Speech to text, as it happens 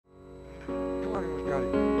almost got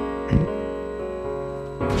it.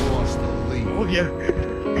 Lost the lead. Oh yeah.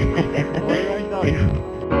 Right on you.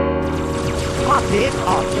 Pop it!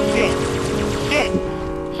 Oh shit! Shit!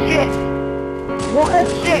 Shit! What?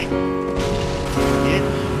 Shit! Shit!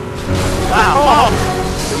 Wow! Oh.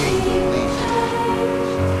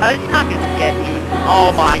 It's not gonna get you!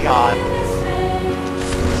 Oh my god!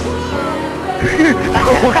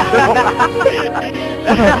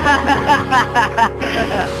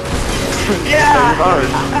 Yeah!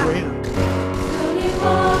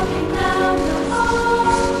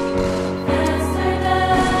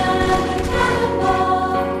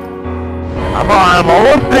 Come on, I'm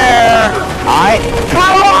almost there! Alright,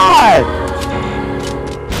 come on!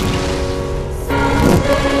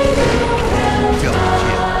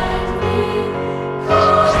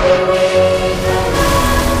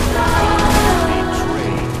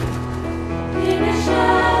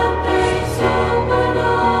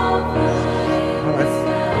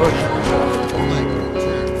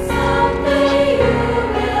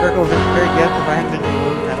 Circle is very guess if I hadn't been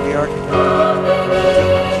moving that we are.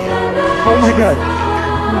 Oh my god!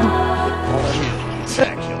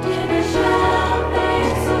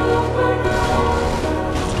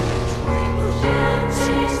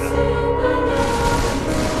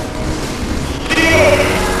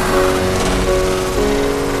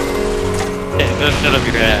 Yeah, go shut up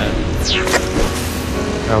your ass.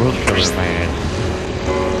 I will shut up my ass.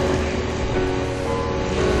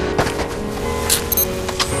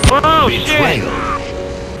 Oh shit!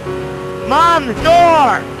 Mom, the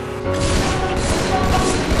door!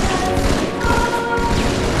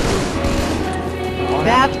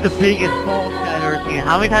 That's the biggest fault I've ever seen.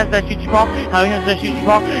 How many times did I shoot you, Paul? How many times did I shoot you,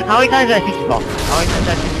 Paul? How many times did I shoot you, Paul? How many times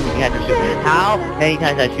did I shoot you when you had no shoot? How many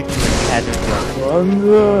times did I shoot you when you had no shoot?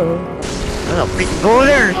 No, freaking go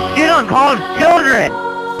there and shit on college children!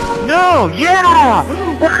 No, yeah!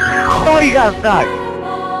 Oh, you got stuck!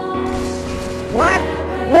 What?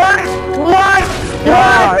 What? What?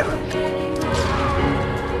 What?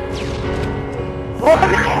 What the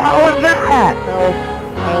hell was that?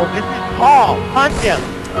 Oh, this is Paul. Punch him.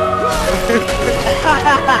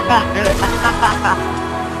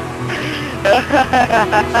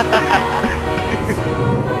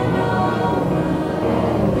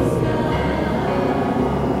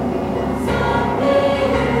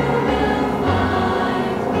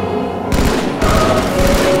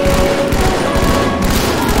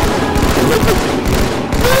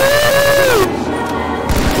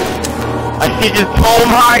 He just, oh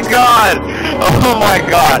my god! Oh my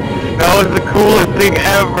god! That was the coolest thing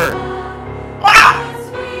ever!